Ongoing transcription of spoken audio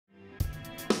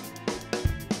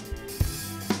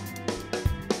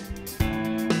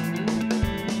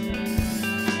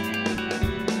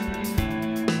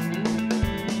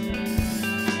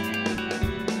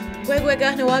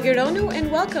Aoriwa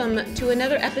and welcome to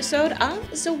another episode of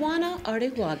Zawana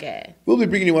Aoriwa. We'll be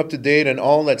bringing you up to date on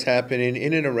all that's happening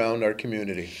in and around our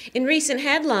community. In recent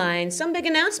headlines, some big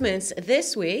announcements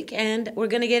this week, and we're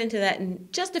going to get into that in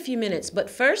just a few minutes. But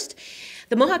first,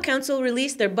 the Mohawk Council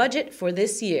released their budget for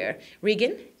this year.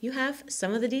 Regan, you have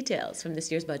some of the details from this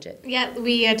year's budget. Yeah,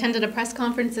 we attended a press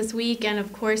conference this week, and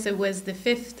of course it was the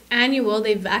 5th annual.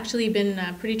 They've actually been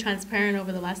pretty transparent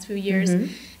over the last few years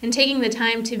and taking the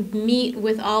time to meet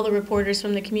with all the reporters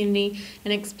from the community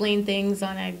and explain things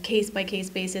on a case-by-case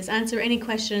basis, answer any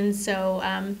questions. So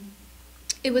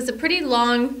it was a pretty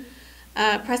long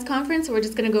press conference. We're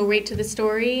just going to go right to the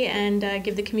story and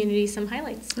give the community some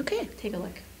highlights. Okay. Take a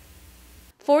look.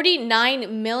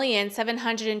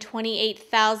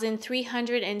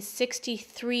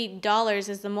 $49,728,363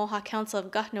 is the Mohawk Council of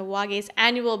Kahnawake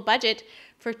annual budget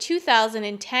for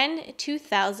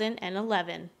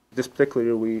 2010-2011. This particular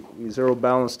year, we zero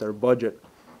balanced our budget.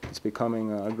 It's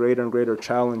becoming a greater and greater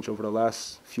challenge over the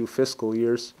last few fiscal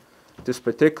years. This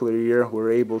particular year, we're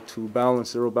able to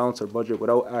zero balance our budget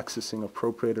without accessing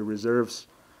appropriated reserves.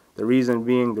 The reason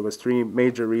being, there was three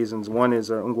major reasons. One is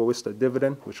our Ungwawista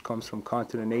dividend, which comes from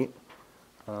Continent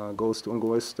 8, goes to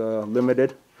Ungwawista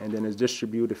Limited, and then is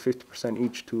distributed 50%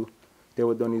 each to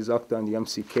Dewadoni Zakta and the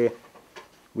MCK.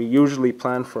 We usually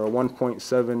plan for a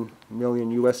 1.7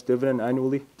 million US dividend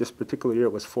annually. This particular year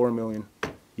it was 4 million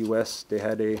US. They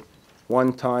had a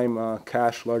one-time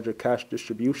larger cash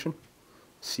distribution,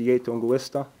 C8 to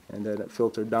Ungwawista, and then it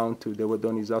filtered down to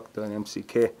Dewadoni Zakta and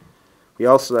MCK. We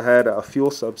also had a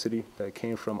fuel subsidy that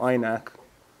came from INAC,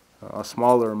 a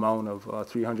smaller amount of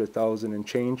 300,000 and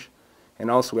change.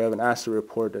 And also we have an asset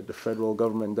report that the federal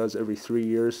government does every 3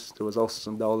 years. There was also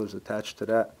some dollars attached to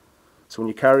that. So when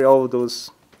you carry all of those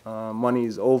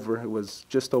monies over, it was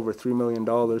just over $3 million,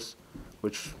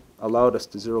 which allowed us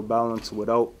to zero balance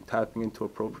without tapping into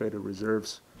appropriated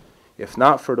reserves. If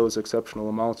not for those exceptional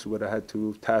amounts, we would have had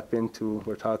to tap into,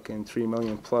 we're talking 3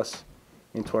 million plus,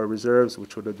 into our reserves,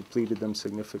 which would have depleted them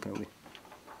significantly.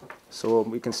 So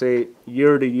we can say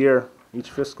year to year, each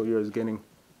fiscal year is getting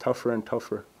tougher and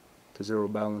tougher to zero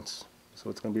balance. So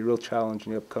it's going to be a real challenge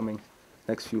in the upcoming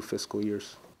next few fiscal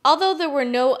years. Although there were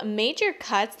no major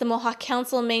cuts, the Mohawk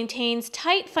Council maintains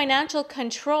tight financial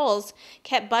controls,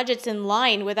 kept budgets in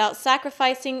line without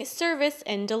sacrificing service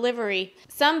and delivery.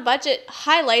 Some budget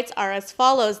highlights are as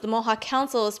follows. The Mohawk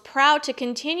Council is proud to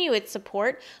continue its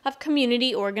support of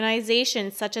community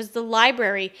organizations such as the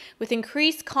library, with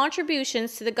increased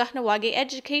contributions to the Kahnawake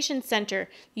Education Center,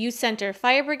 Youth Center,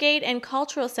 Fire Brigade, and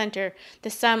Cultural Center,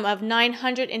 the sum of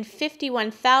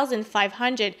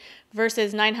 $951,500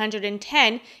 versus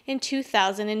 $910 in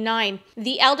 2009.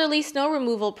 The elderly snow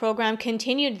removal program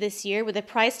continued this year with a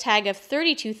price tag of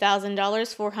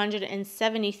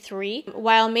 $32,473,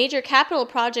 while major capital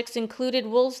projects included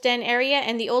Wolves Den area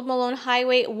and the Old Malone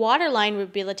Highway waterline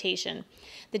rehabilitation.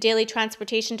 The Daily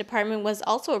Transportation Department was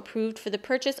also approved for the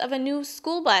purchase of a new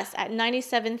school bus at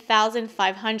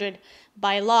 $97,500.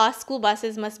 By law, school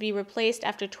buses must be replaced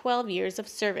after 12 years of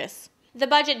service. The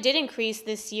budget did increase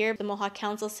this year. The Mohawk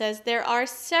Council says there are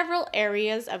several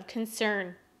areas of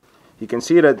concern. You can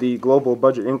see that the global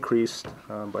budget increased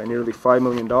by nearly $5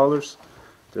 million.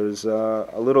 There's a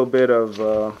little bit of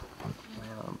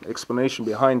explanation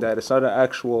behind that. It's not an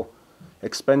actual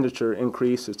expenditure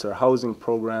increase. It's our housing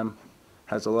program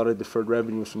has a lot of deferred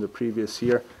revenues from the previous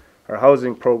year. Our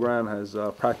housing program has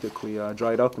practically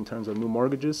dried up in terms of new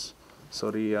mortgages. So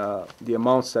the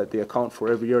amounts that they account for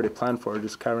every year, they plan for, are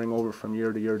just carrying over from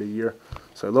year to year to year.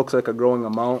 So it looks like a growing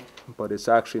amount, but it's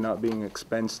actually not being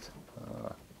expensed,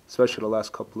 especially the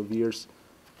last couple of years.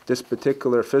 This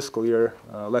particular fiscal year,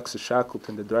 Alexis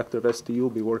Shackleton, the director of SDU, will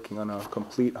be working on a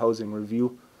complete housing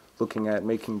review, looking at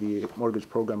making the mortgage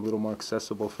program a little more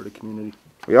accessible for the community.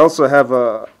 We also have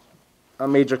a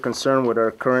major concern with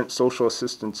our current social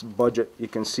assistance budget. You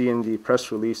can see in the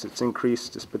press release it's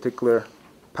increased this particular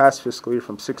past fiscal year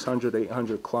from 600 to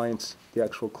 800 clients, the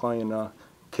actual client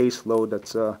caseload.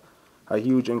 That's a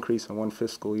huge increase in one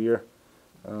fiscal year.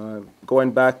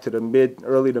 Going back to the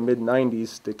early to mid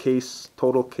 90s, the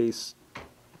total case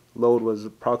load was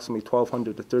approximately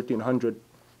 1,200 to 1,300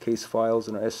 case files,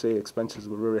 and our SA expenses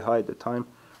were very high at the time.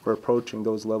 We're approaching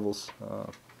those levels,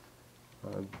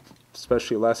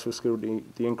 especially last fiscal year,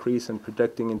 the increase, and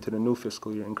projecting into the new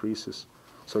fiscal year increases.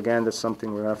 So again, that's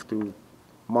something we have to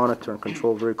monitor and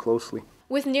control very closely.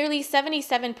 With nearly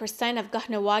 77% of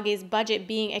Kahnawage's budget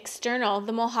being external,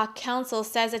 the Mohawk Council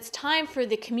says it's time for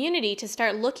the community to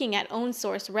start looking at own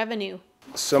source revenue.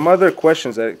 Some other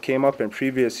questions that came up in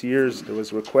previous years, there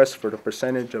was requests for the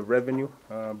percentage of revenue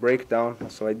breakdown.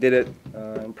 So I did it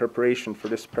in preparation for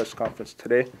this press conference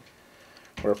today.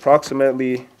 We're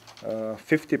approximately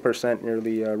 50%,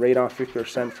 nearly right on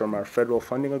 50% from our federal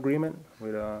funding agreement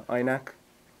with INAC,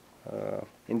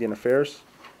 Indian Affairs.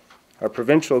 Our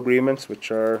provincial agreements, which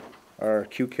are our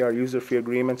QKR user fee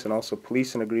agreements and also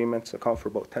policing agreements, account for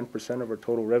about 10% of our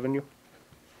total revenue.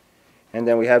 And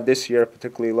then we have this year a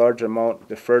particularly large amount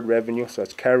deferred revenue, so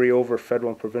it's carryover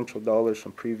federal and provincial dollars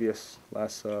from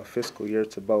last fiscal year.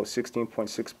 It's about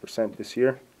 16.6% this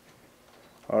year.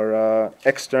 Our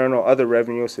external other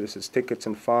revenue, so this is tickets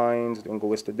and fines, the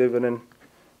Ungo-Wista dividend,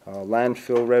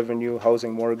 landfill revenue,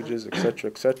 housing mortgages,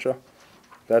 etc.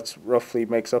 That's roughly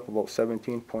makes up about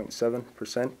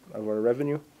 17.7% of our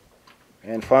revenue.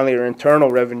 And finally, our internal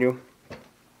revenue,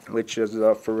 which is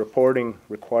for reporting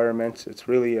requirements. It's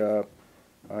really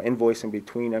invoicing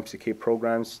between MCK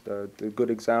programs. The good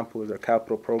example is our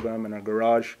capital program and our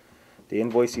garage. They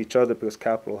invoice each other because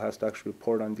capital has to actually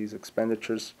report on these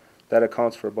expenditures. That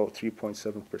accounts for about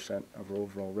 3.7% of our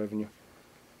overall revenue.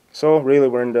 So really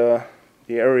we're in the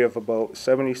area of about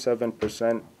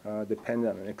 77%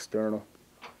 dependent on external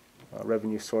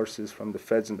revenue sources from the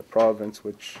feds and the province,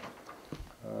 which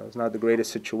is not the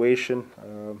greatest situation.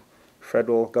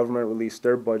 Federal government released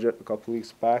their budget a couple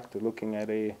weeks back. They're looking at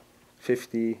a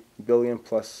 50 billion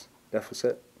plus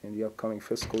deficit in the upcoming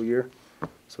fiscal year.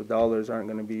 So dollars aren't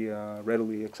going to be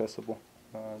readily accessible,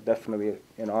 definitely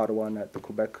in Ottawa and at the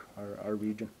Quebec, our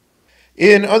region.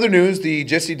 In other news, the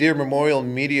Jesse Deer Memorial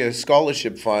Media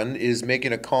Scholarship Fund is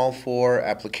making a call for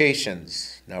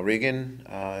applications. Now, Regan,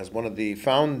 as one of the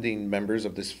founding members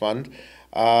of this fund,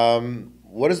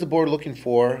 what is the board looking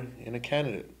for in a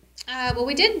candidate? Well,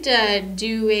 we did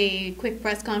do a quick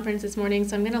press conference this morning,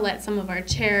 so I'm going to let some of our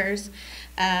chairs,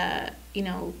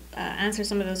 answer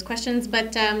some of those questions.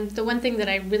 But the one thing that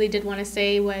I really did want to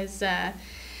say was I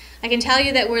can tell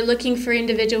you that we're looking for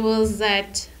individuals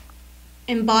that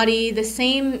embody the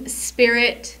same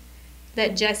spirit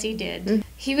that Jesse did. Mm-hmm.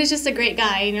 He was just a great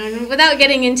guy, and without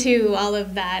getting into all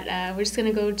of that, we're just going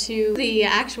to go to the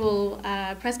actual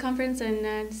press conference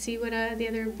and see what the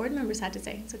other board members had to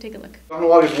say. So take a look.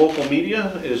 Kahnawake local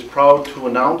media is proud to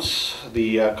announce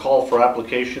the call for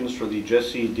applications for the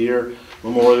Jesse Deer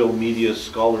Memorial Media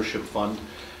Scholarship Fund.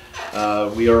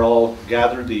 We are all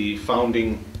gathered, the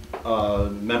founding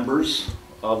members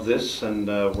of this, and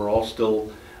we're all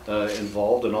still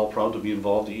involved and all proud to be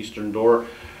involved. The Eastern Door,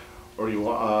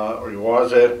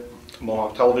 Aoriwa,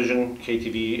 Mohawk Television,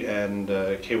 KTV, and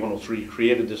K103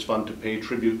 created this fund to pay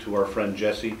tribute to our friend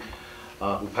Jesse,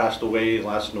 who passed away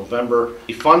last November.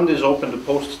 The fund is open to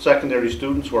post-secondary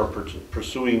students who are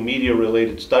pursuing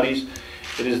media-related studies.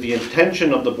 It is the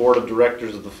intention of the board of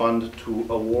directors of the fund to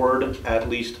award at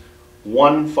least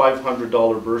one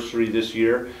 $500 bursary this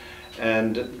year,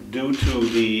 and due to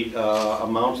the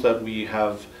amounts that we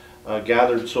have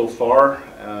gathered so far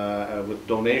with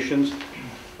donations,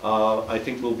 I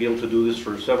think we'll be able to do this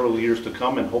for several years to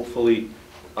come, and hopefully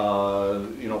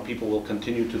people will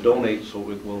continue to donate, so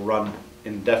it will run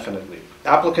indefinitely.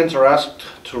 Applicants are asked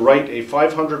to write a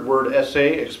 500-word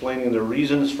essay explaining their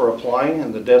reasons for applying,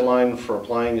 and the deadline for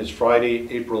applying is Friday,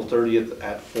 April 30th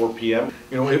at 4 p.m.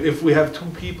 If we have two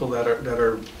people that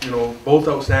are both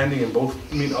outstanding and both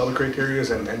meet all the criteria,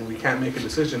 and we can't make a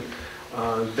decision,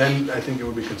 then I think it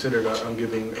would be considered on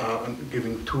giving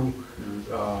two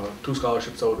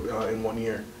scholarships out in 1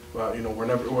 year. We're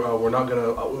not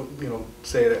gonna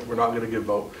say that we're not gonna give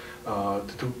out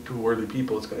to two worthy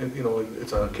people.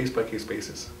 It's a case-by-case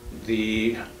basis.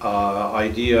 The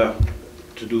idea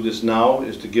to do this now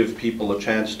is to give people a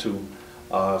chance to,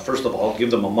 first of all, give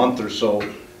them a month or so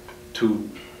to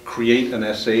create an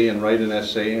essay and write an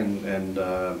essay and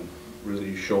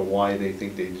really show why they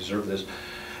think they deserve this.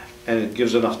 And it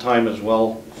gives enough time as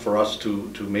well for us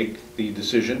to make the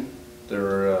decision.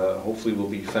 There hopefully will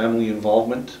be family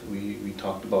involvement. We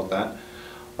talked about that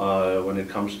when it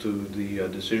comes to the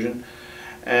decision.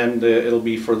 And it'll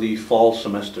be for the fall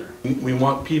semester. We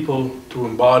want people to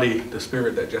embody the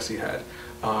spirit that Jesse had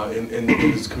in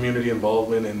his community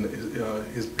involvement and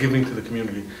his giving to the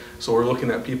community. So we're looking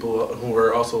at people who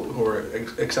are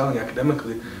excelling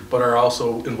academically, but are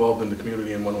also involved in the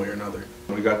community in one way or another.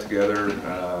 When we got together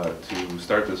to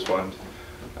start this fund,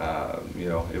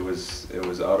 it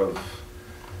was out of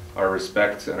our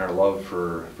respect and our love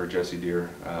for Jesse Deer.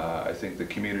 I think the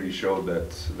community showed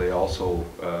that they also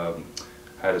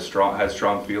had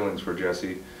strong feelings for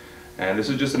Jesse, And this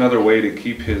is just another way to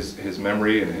keep his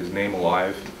memory and his name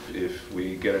alive. If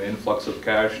we get an influx of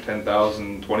cash,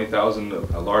 10,000, 20,000,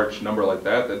 a large number like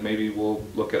that, then maybe we'll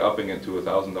look at upping it to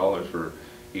 $1,000 for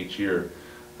each year.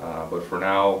 But for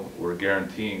now, we're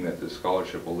guaranteeing that this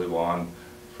scholarship will live on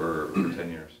for 10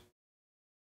 years.